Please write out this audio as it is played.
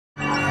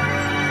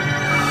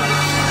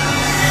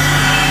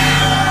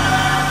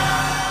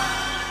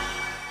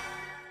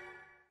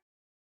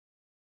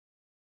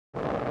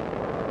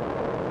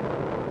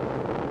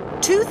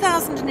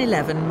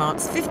2011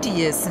 marks 50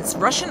 years since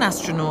Russian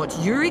astronaut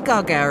Yuri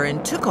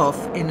Gagarin took off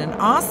in an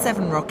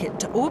R-7 rocket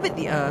to orbit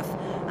the Earth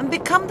and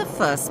become the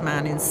first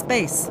man in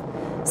space.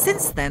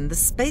 Since then, the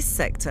space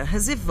sector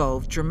has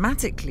evolved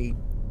dramatically.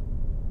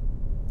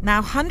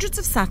 Now, hundreds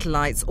of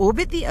satellites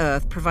orbit the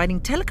Earth, providing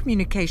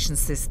telecommunication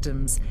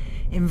systems,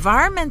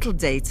 environmental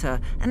data,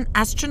 and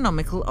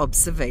astronomical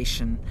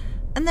observation.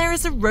 And there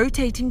is a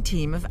rotating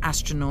team of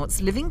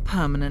astronauts living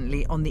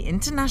permanently on the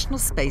International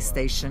Space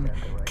Station,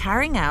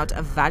 carrying out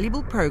a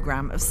valuable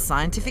program of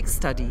scientific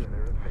study.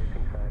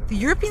 The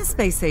European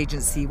Space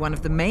Agency, one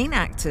of the main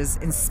actors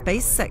in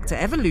space sector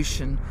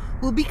evolution,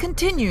 will be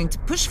continuing to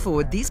push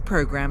forward these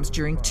programs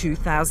during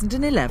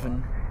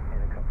 2011.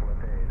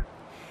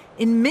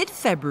 In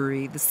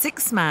mid-February, the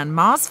 6-man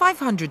Mars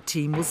 500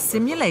 team will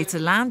simulate a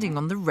landing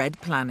on the Red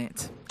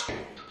Planet.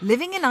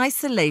 Living in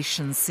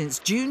isolation since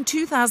June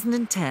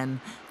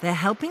 2010, they're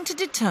helping to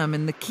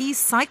determine the key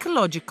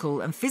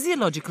psychological and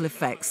physiological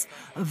effects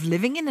of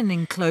living in an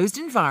enclosed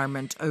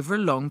environment over a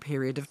long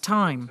period of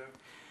time.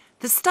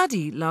 The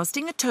study,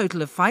 lasting a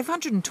total of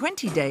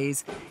 520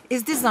 days,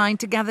 is designed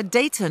to gather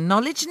data,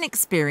 knowledge and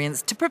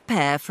experience to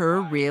prepare for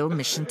a real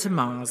mission to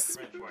Mars.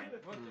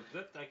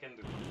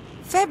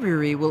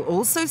 February will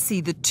also see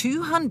the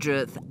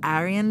 200th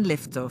Ariane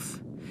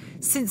liftoff.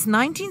 Since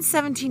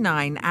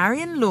 1979,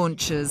 Ariane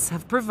launchers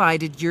have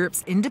provided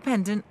Europe's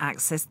independent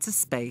access to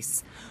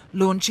space,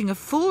 launching a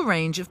full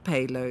range of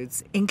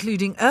payloads,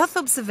 including Earth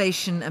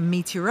observation and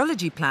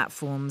meteorology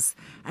platforms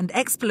and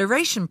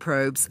exploration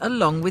probes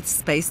along with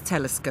space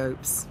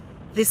telescopes.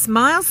 This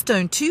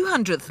milestone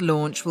 200th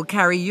launch will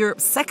carry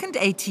Europe's second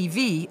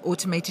ATV,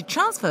 automated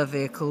transfer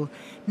vehicle,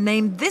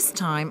 named this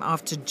time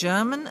after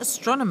German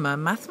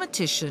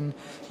astronomer-mathematician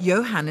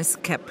Johannes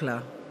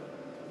Kepler.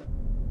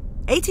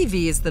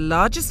 ATV is the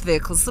largest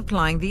vehicle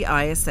supplying the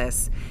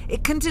ISS.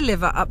 It can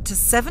deliver up to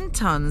 7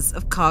 tons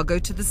of cargo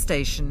to the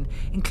station,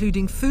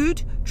 including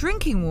food,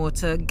 drinking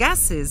water,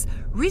 gases,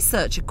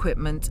 research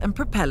equipment and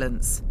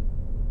propellants.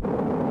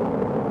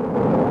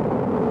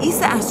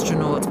 ESA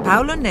astronaut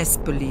Paolo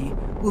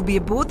Nespoli will be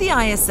aboard the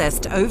ISS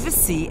to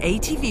oversee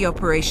ATV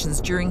operations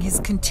during his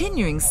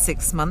continuing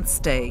 6-month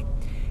stay.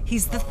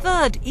 He's the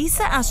third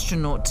ESA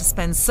astronaut to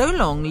spend so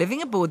long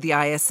living aboard the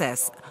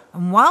ISS,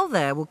 and while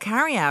there will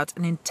carry out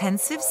an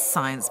intensive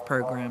science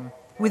program.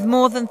 With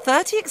more than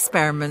 30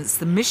 experiments,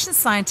 the mission's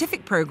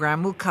scientific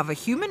program will cover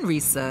human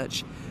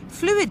research,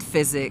 fluid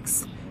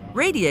physics,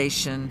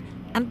 radiation,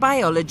 and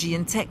biology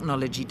and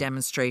technology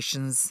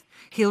demonstrations.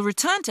 He'll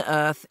return to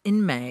Earth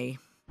in May.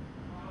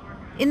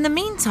 In the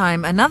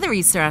meantime, another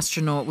ESA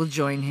astronaut will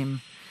join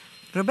him.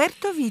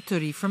 Roberto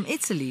Vittori from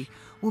Italy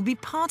will be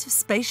part of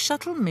Space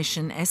Shuttle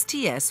mission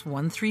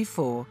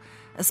STS-134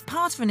 as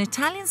part of an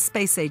Italian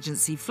space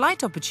agency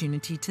flight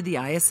opportunity to the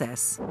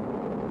ISS.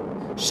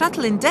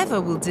 Shuttle Endeavour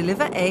will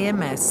deliver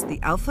AMS, the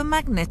Alpha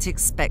Magnetic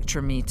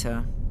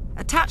Spectrometer.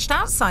 Attached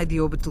outside the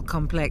orbital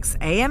complex,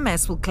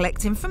 AMS will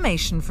collect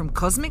information from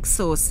cosmic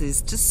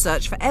sources to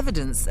search for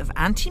evidence of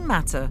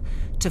antimatter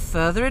to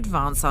further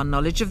advance our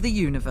knowledge of the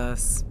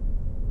universe.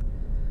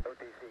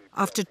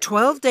 After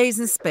 12 days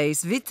in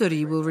space,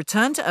 Vittori will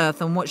return to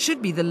Earth on what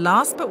should be the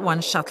last but one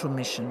shuttle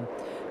mission.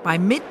 By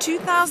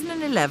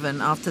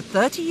mid-2011, after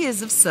 30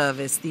 years of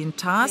service, the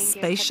entire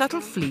Space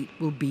Shuttle fleet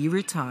will be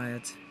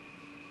retired.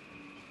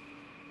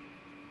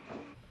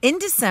 In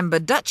December,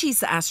 Dutch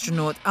ESA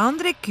astronaut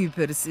André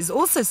Kuipers is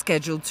also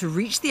scheduled to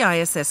reach the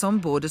ISS on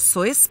board a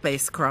Soyuz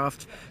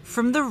spacecraft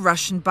from the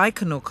Russian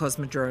Baikonur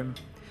Cosmodrome.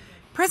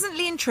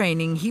 Presently in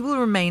training, he will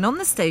remain on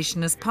the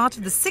station as part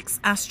of the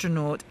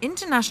 6-astronaut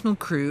international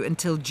crew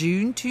until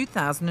June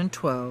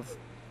 2012.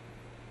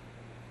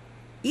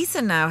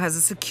 ESA now has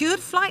a secured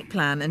flight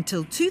plan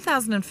until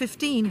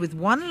 2015 with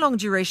 1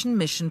 long-duration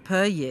mission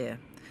per year.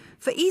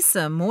 For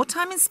ESA, more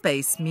time in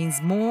space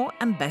means more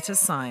and better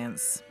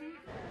science.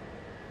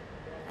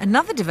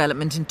 Another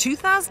development in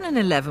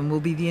 2011 will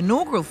be the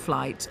inaugural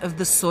flight of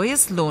the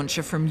Soyuz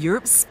launcher from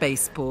Europe's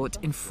spaceport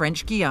in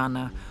French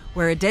Guiana,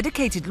 where a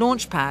dedicated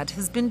launch pad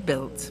has been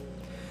built.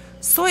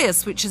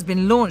 Soyuz, which has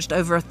been launched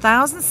over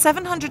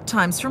 1,700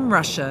 times from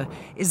Russia,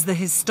 is the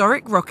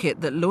historic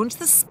rocket that launched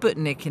the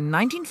Sputnik in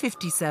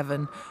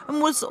 1957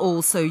 and was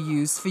also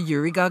used for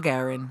Yuri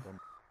Gagarin.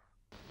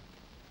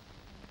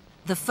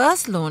 The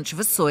first launch of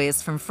a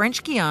Soyuz from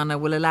French Guiana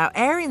will allow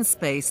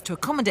Arianespace to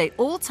accommodate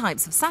all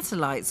types of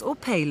satellites or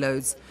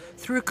payloads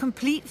through a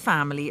complete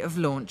family of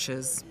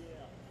launchers.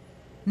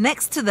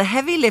 Next to the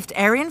heavy-lift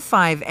Ariane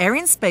 5,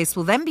 Arianespace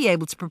will then be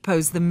able to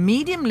propose the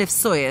medium-lift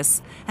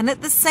Soyuz, and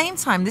at the same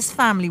time this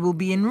family will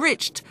be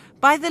enriched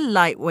by the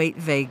lightweight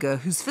Vega,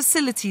 whose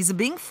facilities are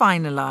being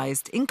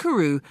finalized in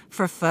Kourou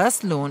for a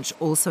first launch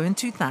also in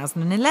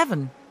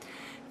 2011.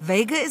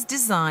 Vega is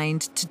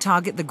designed to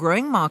target the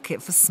growing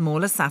market for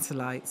smaller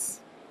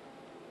satellites.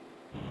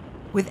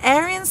 With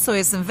Ariane,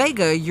 Soyuz and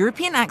Vega,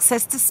 European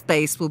access to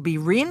space will be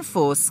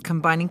reinforced,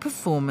 combining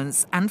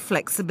performance and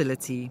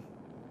flexibility.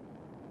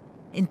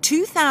 In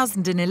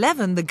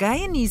 2011, the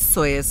Guyanese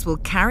Soyuz will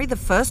carry the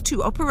first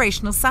 2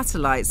 operational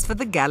satellites for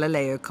the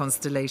Galileo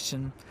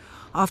constellation.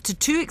 After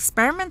 2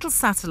 experimental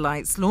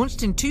satellites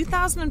launched in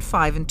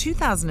 2005 and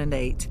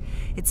 2008,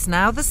 it's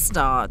now the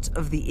start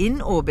of the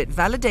in-orbit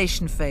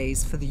validation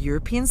phase for the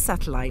European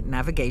Satellite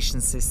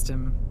Navigation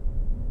System.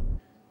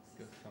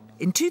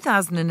 In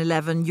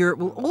 2011, Europe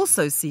will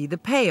also see the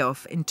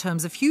payoff in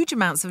terms of huge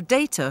amounts of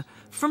data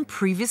from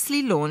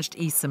previously launched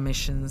ESA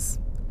missions.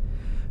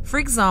 For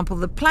example,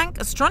 the Planck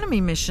astronomy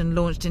mission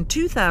launched in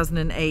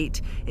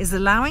 2008 is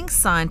allowing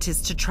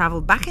scientists to travel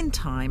back in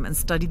time and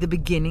study the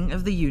beginning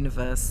of the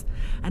universe.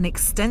 An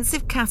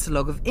extensive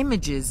catalogue of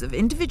images of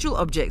individual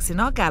objects in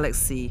our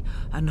galaxy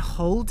and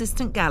whole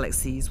distant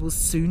galaxies will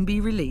soon be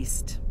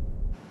released.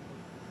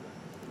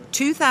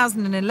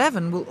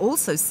 2011 will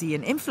also see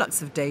an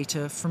influx of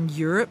data from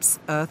Europe's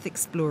Earth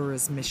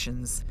Explorers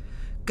missions.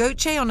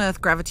 GOCE on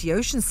Earth gravity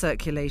ocean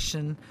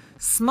circulation,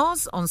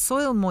 SMOS on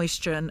soil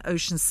moisture and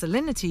ocean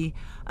salinity,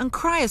 and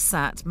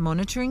Cryosat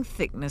monitoring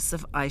thickness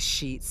of ice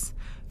sheets.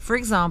 For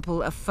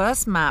example, a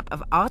first map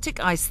of Arctic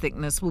ice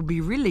thickness will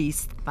be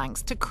released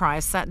thanks to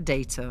Cryosat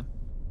data.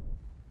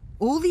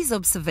 All these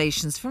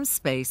observations from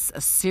space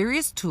are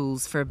serious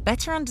tools for a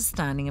better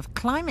understanding of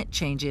climate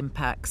change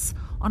impacts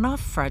on our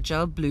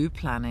fragile blue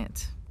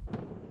planet.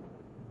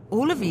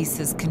 All of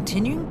ESA's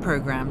continuing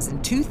programs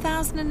in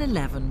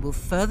 2011 will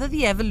further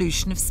the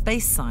evolution of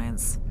space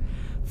science.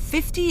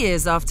 50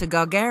 years after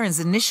Gagarin's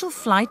initial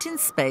flight in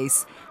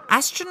space,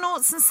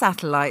 astronauts and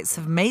satellites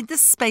have made the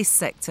space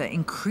sector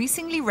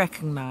increasingly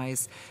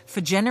recognized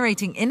for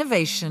generating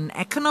innovation,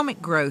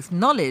 economic growth,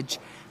 knowledge,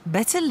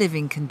 better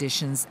living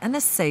conditions, and a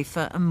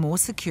safer and more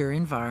secure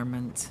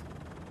environment.